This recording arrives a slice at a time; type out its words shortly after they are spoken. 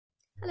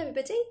Hello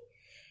everybody,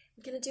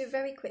 I'm going to do a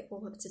very quick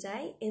warm-up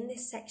today. In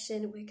this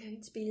section we're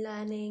going to be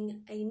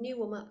learning a new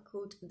warm-up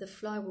called the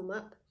fly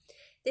warm-up.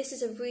 This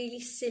is a really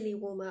silly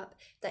warm-up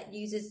that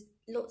uses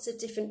lots of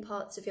different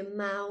parts of your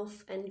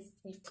mouth and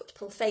you've got to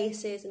pull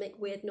faces and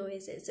make weird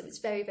noises, so it's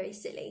very, very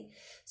silly.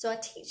 So I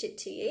teach it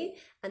to you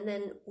and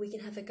then we can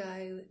have a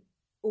go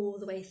all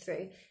the way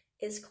through.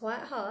 It's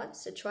quite hard,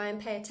 so try and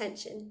pay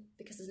attention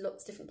because there's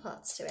lots of different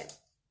parts to it.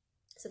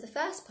 So the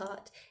first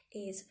part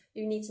is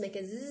you need to make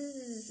a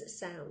zzz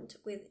sound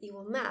with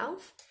your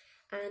mouth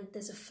and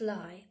there's a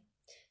fly.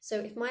 So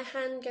if my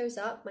hand goes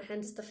up, my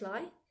hand is the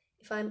fly.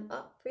 If I'm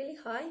up really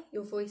high,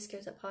 your voice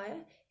goes up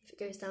higher. If it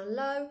goes down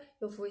low,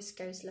 your voice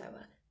goes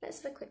lower.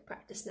 Let's have a quick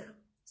practice now.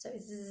 So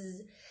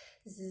zzz,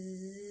 zzz,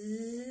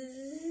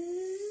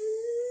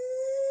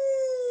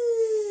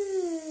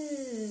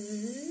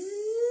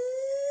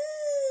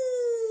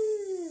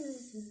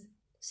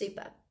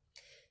 super.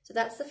 So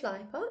that's the fly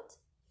part.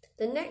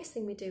 The next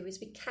thing we do is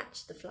we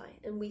catch the fly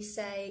and we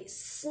say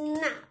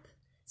snap.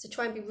 So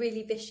try and be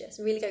really vicious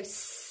and really go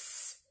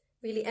sss,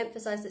 really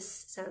emphasize this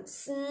sound,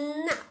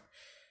 snap.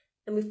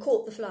 And we've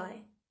caught the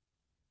fly.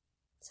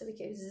 So we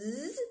go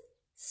zzz,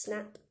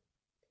 snap.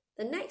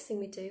 The next thing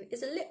we do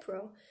is a lip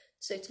roll.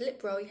 So to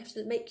lip roll, you have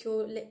to make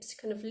your lips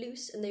kind of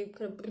loose and they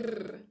kind of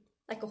brrr,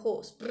 like a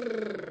horse,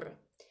 brrr.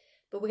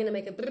 But we're going to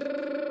make a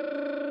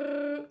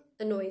brrr,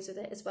 a noise with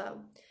it as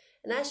well.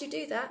 And as you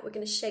do that, we're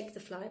going to shake the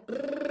fly.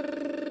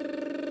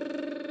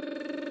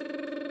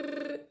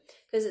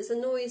 Because it's a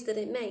noise that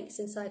it makes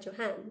inside your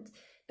hand,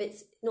 but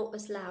it's not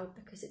as loud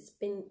because it's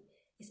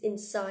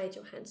inside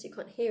your hand, so you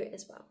can't hear it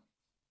as well.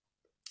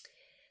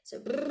 So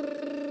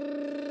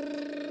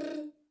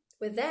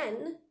we're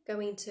then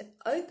going to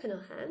open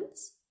our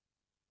hands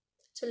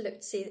to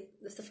look to see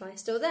if the fly is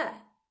still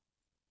there.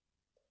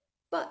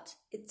 But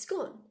it's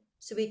gone.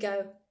 So we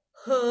go,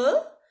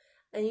 huh?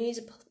 And you need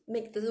to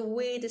make the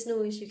weirdest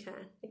noise you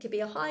can. It could be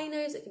a high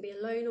noise, it could be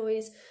a low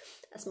noise.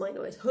 That's my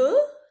noise, huh?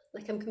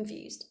 Like I'm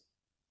confused.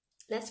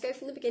 Let's go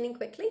from the beginning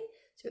quickly.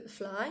 So we've got the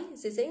fly,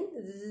 zizzing,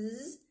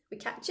 zzz. We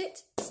catch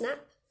it, snap,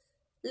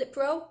 lip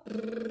roll,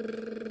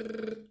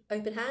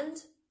 open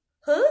hand,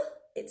 huh?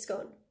 It's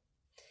gone.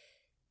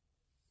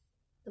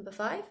 Number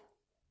 5.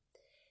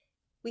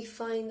 We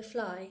find the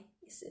fly.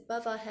 It's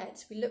above our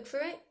heads. We look for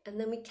it and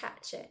then we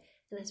catch it.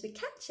 And as we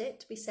catch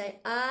it, we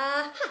say,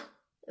 aha,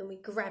 and we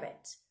grab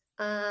it.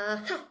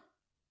 Aha.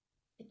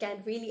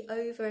 Again, really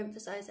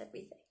overemphasize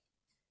everything.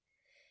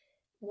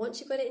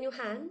 Once you've got it in your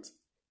hand,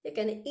 you're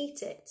going to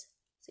eat it.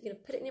 So you're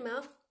going to put it in your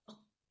mouth,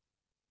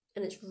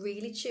 and it's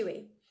really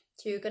chewy.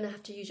 So you're going to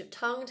have to use your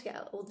tongue to get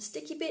out all the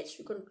sticky bits.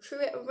 You're going to chew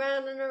it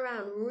around and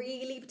around.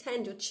 Really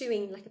pretend you're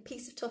chewing like a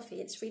piece of toffee.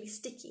 It's really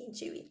sticky and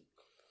chewy.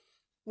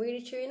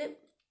 Really chewing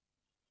it.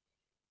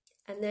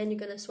 And then you're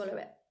going to swallow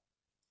it.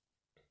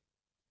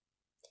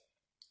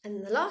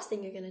 And the last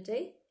thing you're going to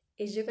do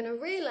is you're going to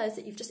realise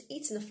that you've just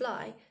eaten a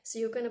fly, so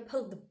you're going to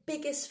pull the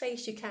biggest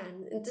face you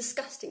can, a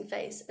disgusting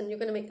face, and you're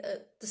going to make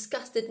a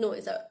disgusted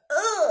noise,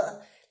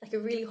 like a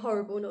really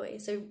horrible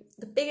noise. So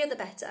the bigger the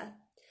better.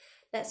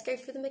 Let's go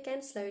through them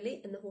again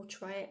slowly, and then we'll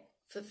try it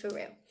for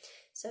real.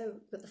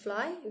 So with the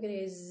fly, we're going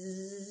to go zzz,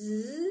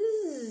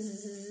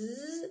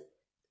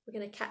 we're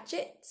going to catch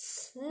it,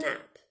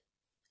 snap,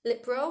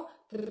 lip roll,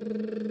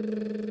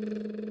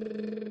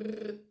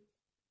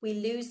 we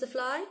lose the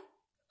fly,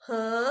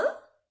 huh?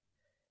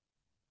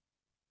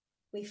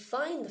 We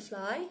find the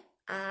fly,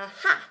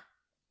 aha!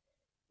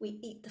 We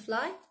eat the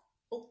fly,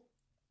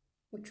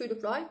 we chew the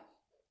fly,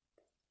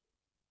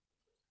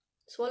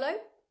 swallow,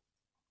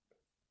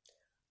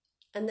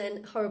 and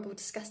then horrible,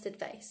 disgusted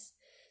face.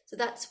 So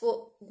that's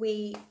what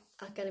we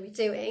are going to be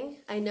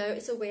doing. I know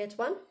it's a weird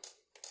one,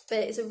 but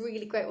it's a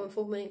really great one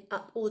for warming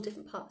up all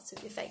different parts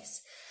of your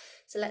face.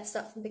 So let's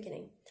start from the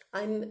beginning.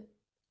 I'm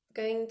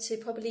going to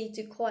probably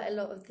do quite a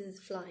lot of the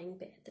flying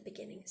bit at the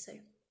beginning, so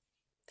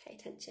pay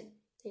attention.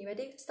 Are you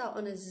ready? Start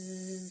on a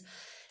zzz,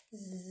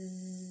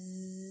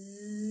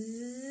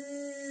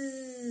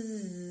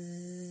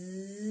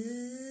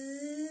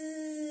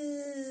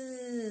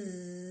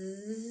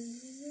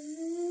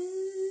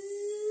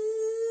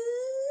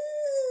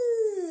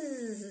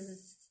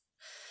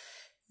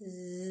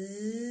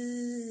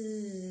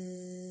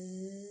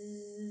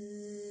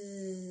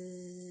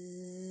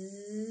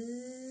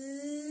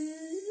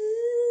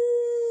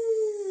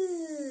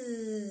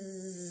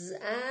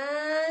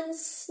 and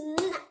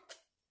snap.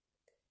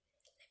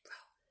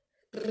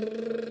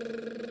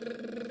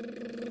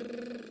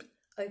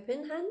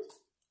 Open hand,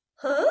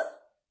 huh?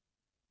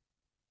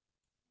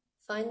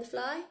 Find the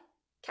fly,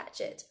 catch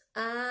it,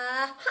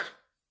 aha!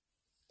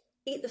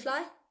 Eat the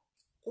fly,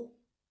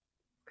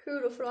 chew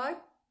the fly,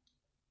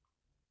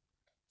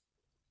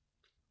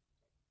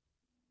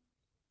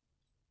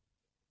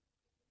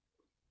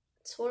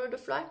 swallow the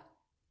fly.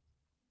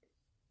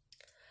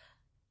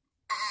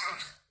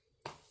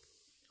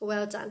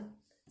 Well done.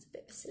 It's a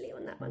bit silly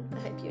on that one. I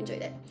hope you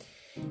enjoyed it.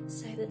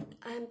 So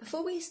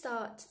before we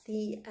start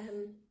the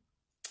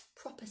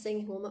proper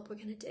singing warm-up we're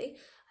going to do,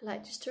 I'd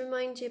like just to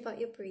remind you about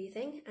your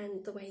breathing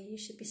and the way you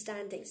should be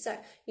standing. So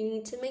you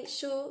need to make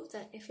sure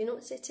that if you're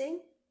not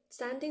sitting,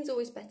 standing's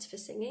always better for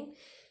singing,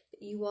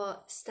 but you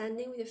are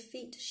standing with your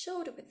feet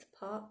shoulder width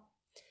apart.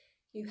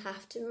 You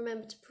have to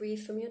remember to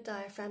breathe from your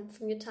diaphragm,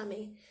 from your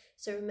tummy.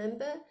 So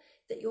remember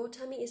that your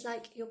tummy is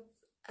like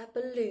a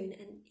balloon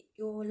and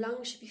your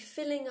lungs should be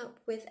filling up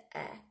with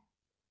air.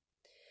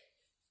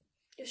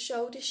 Your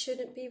shoulders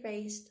shouldn't be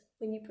raised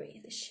when you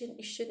breathe.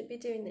 You shouldn't be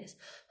doing this.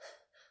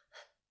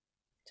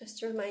 Just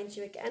to remind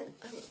you again.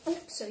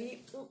 Close.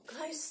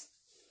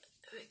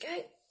 There we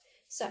go.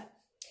 So,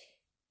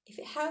 if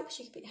it helps,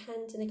 you can put your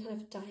hand in a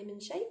kind of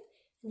diamond shape,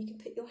 and you can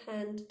put your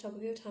hand on top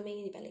of your tummy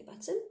and your belly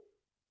button,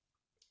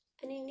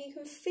 and then you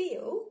can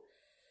feel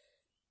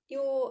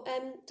your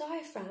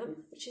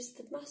diaphragm, which is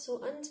the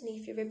muscle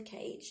underneath your rib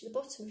cage, the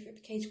bottom of your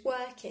rib cage,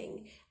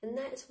 working, and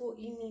that is what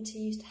you need to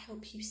use to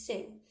help you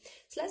sing.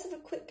 So let's have a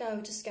quick go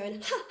of just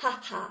going ha ha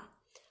ha,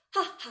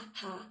 ha ha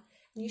ha,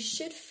 and you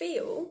should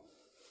feel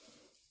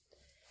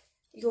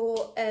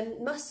your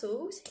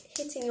muscles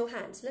hitting your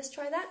hands. So let's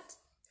try that.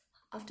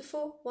 After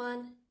 4,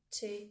 1,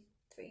 2,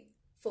 3,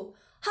 4,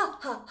 ha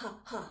ha ha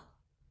ha.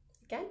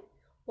 Again,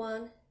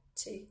 1,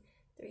 2,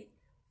 3,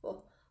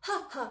 4,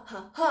 ha ha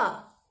ha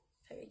ha.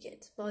 Very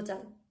good, well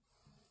done.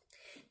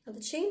 Now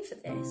the tune for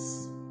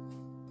this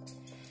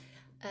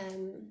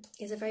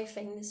is a very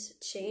famous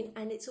tune,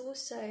 and it's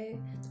also,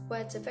 the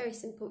words are very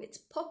simple. It's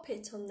pop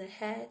it on the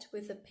head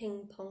with a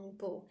ping pong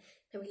ball.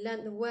 Now we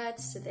learnt the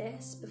words to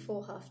this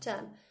before half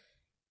term.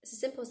 It's as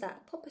simple as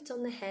that, pop it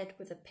on the head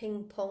with a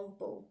ping pong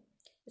ball.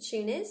 The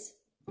tune is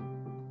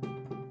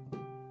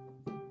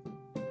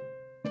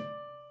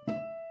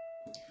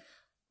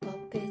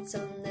pop it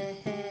on the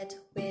head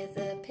with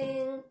a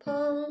ping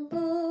pong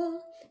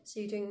ball. So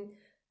you're doing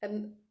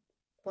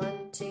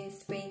 1, 2,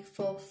 3,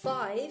 4,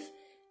 5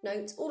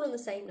 notes, all on the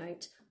same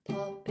note.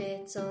 Pop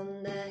it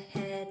on the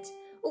head.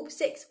 Oh,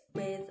 6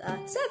 with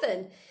a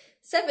 7.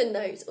 7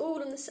 notes,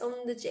 all on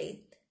the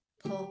G.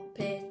 Pop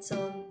it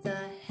on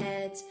the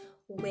head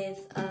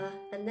with a,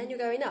 and then you're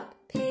going up.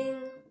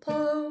 Ping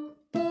pong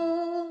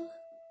ball.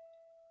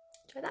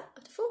 Try that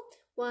after 4.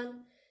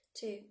 1,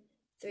 2,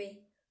 3,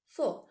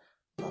 4.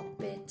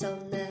 Pop it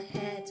on the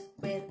head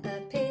with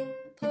a ping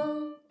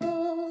pong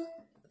ball.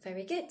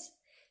 Very good.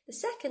 The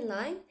second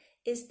line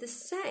is the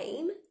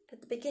same at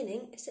the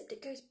beginning, except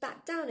it goes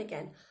back down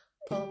again.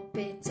 Pop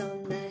it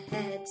on the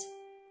head.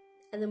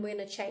 And then we're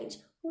going to change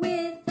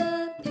with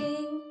a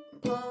ping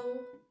pong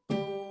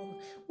ball.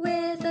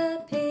 With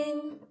a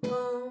ping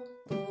pong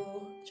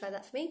ball. Try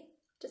that for me.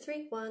 After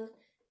 3. 1,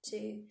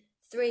 2,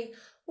 3.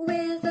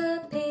 With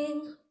a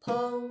ping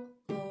pong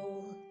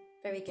ball.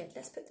 Very good.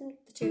 Let's put the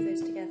two of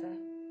those together.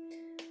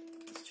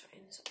 Let's try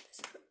and sort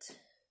this out.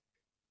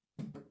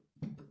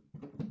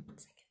 1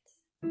 second.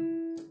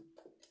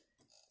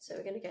 So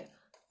we're going to go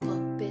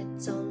pop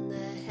it on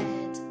the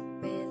head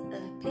with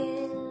a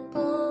ping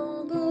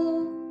pong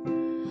ball.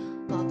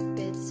 Pop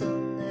it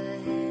on the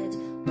head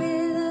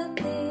with a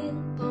ping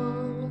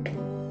pong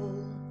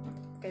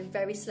ball. Going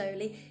very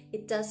slowly.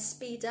 It does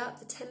speed up.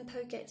 The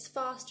tempo gets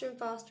faster and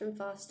faster and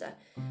faster.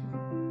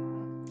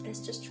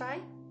 Let's just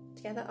try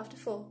together after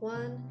 4.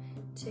 1,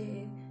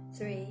 2,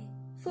 3,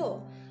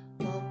 4.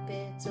 Pop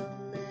it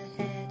on the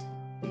head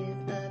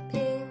with a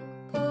ping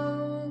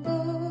pong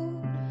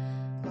ball.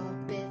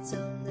 Pop it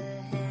on the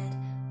head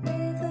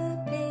with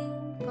a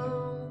ping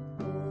pong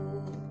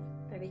ball.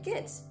 Very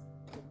good.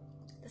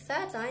 The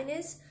third line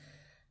is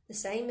the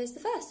same as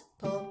the first.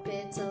 Pop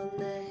it on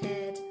the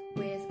head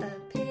with a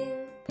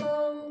ping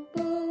pong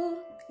ball.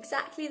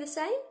 Exactly the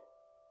same.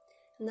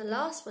 And the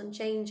last one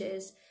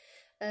changes.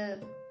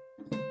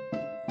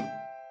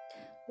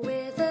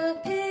 With a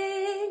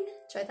ping.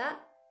 Try that.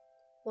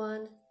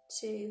 1,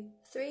 2,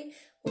 3.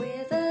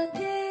 With a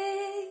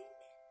ping.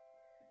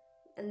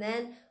 And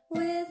then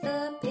with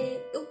a ping.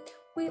 Oh,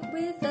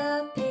 with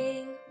a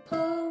ping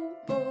pong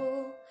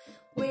ball.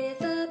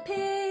 With a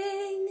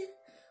ping.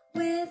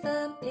 With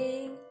a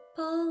ping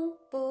pong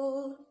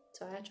ball.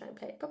 Sorry, I'll try and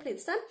play it properly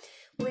this time.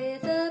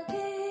 With a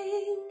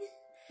ping.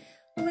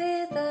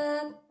 With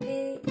a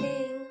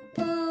ping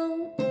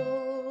pong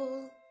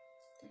ball.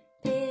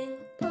 Ping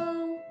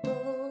pong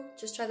ball.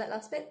 Just try that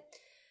last bit.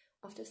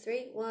 After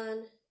 3.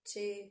 1,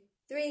 2,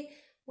 3.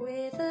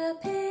 With a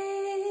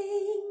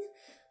ping.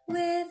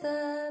 With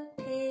a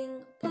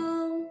ping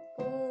pong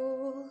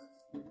ball.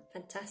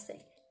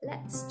 Fantastic.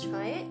 Let's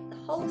try it. The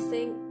whole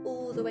thing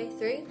all the way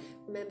through.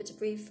 Remember to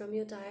breathe from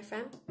your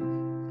diaphragm.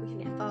 We can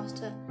get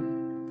faster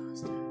and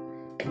faster.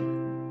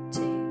 1,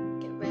 2,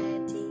 get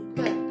ready,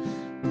 go.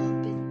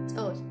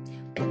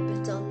 Pop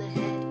it on the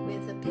head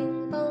with a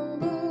ping pong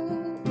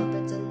ball. Pop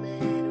it on the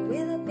head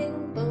with a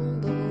ping pong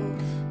ball.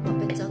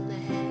 Pop it on the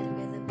head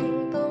with a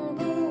ping pong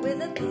ball.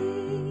 With a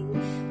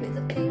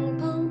ping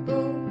pong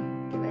ball.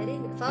 Get ready,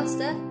 get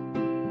faster.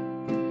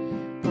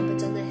 Pop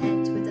it on the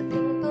head with a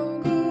ping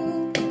pong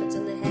ball. Pop it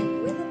on the head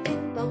with a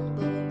ping pong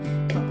ball.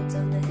 Pop it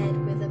on the head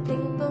with a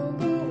ping pong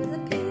ball. With a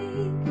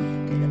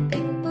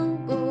ping pong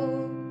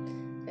ball.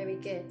 Very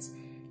good.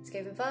 Let's go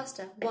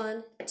faster.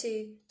 1,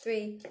 2,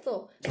 3,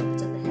 4. Pop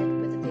it on the head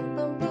with a ping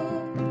pong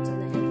ball. Pop it on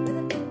the head with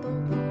a ping pong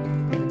ball.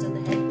 Pop it on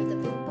the head with a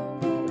ping pong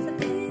ball. With a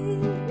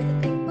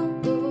ping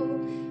pong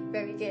ball.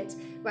 Very good.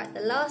 Right, the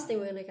last thing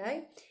we're going to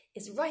go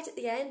is right at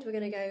the end. We're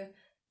going to go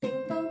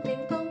ping pong,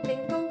 ping pong,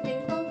 ping pong,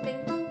 ping pong,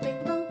 ping pong,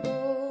 ping pong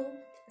ball.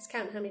 Let's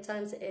count how many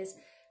times it is.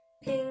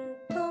 Ping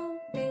pong,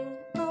 ping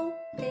pong,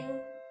 ping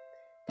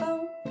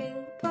pong,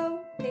 ping pong,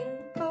 ping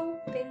pong,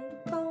 ping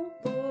pong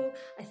ball.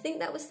 I think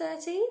that was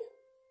 13.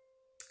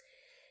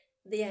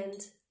 The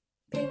end.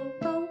 Ping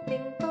pong,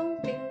 ping pong,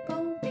 ping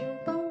pong, ping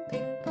pong,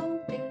 ping pong,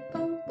 ping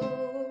pong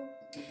ball.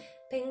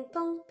 Ping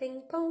pong,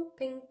 ping pong,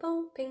 ping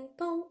pong, ping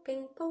pong,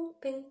 ping pong,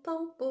 ping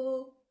pong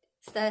ball.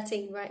 It's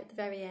 13 right at the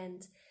very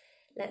end.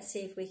 Let's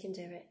see if we can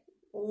do it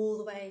all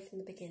the way from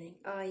the beginning.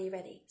 Are you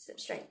ready? Sit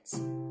straight.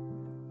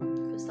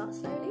 We'll start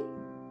slowly.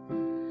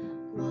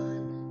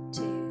 1,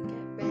 2,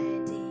 get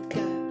ready,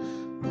 go.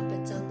 Pop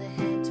it on the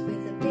head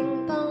with a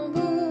ping pong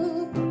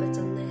ball. Pop it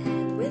on the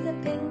head with a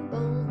ping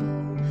pong ball.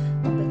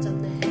 Pop it on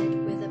the head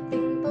with a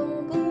ping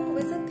pong ball.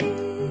 With a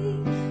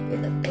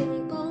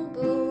ping pong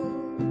ball.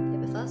 A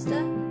bit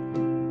faster.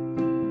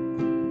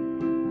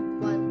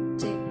 1,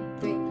 2,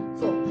 3,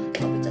 4.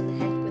 Pop it on the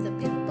head with a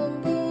ping pong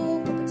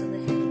ball. Pop it on the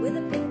head with a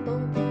ping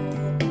pong ball.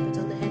 Pop it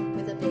on the head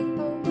with a ping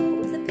pong ball.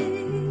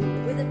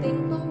 With a ping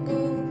pong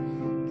ball.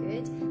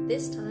 Good.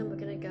 This time we're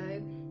going to go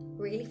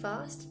really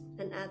fast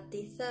and add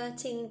the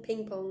 13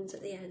 ping pongs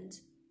at the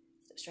end.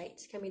 Step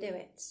straight. Can we do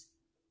it?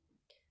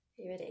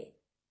 Are you ready?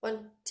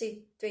 1,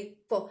 2, 3,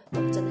 4.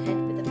 Pop it on the head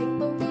with a ping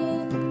pong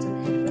ball. Pop it on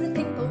the head with a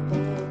ping pong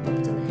ball. Pop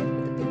it on the head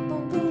with a ping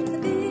pong ball. With a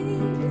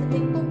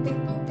ping pong, ping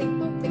pong, ping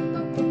pong, ping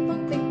pong, ping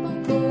pong, ping pong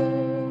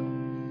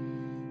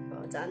ball.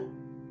 Well done.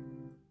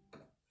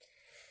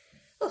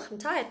 Oh, I'm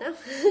tired now.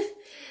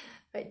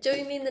 Right,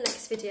 join me in the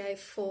next video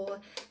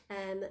for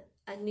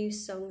a new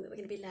song that we're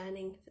going to be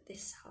learning for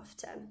this half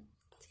term.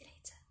 See you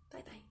later.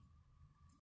 Bye bye.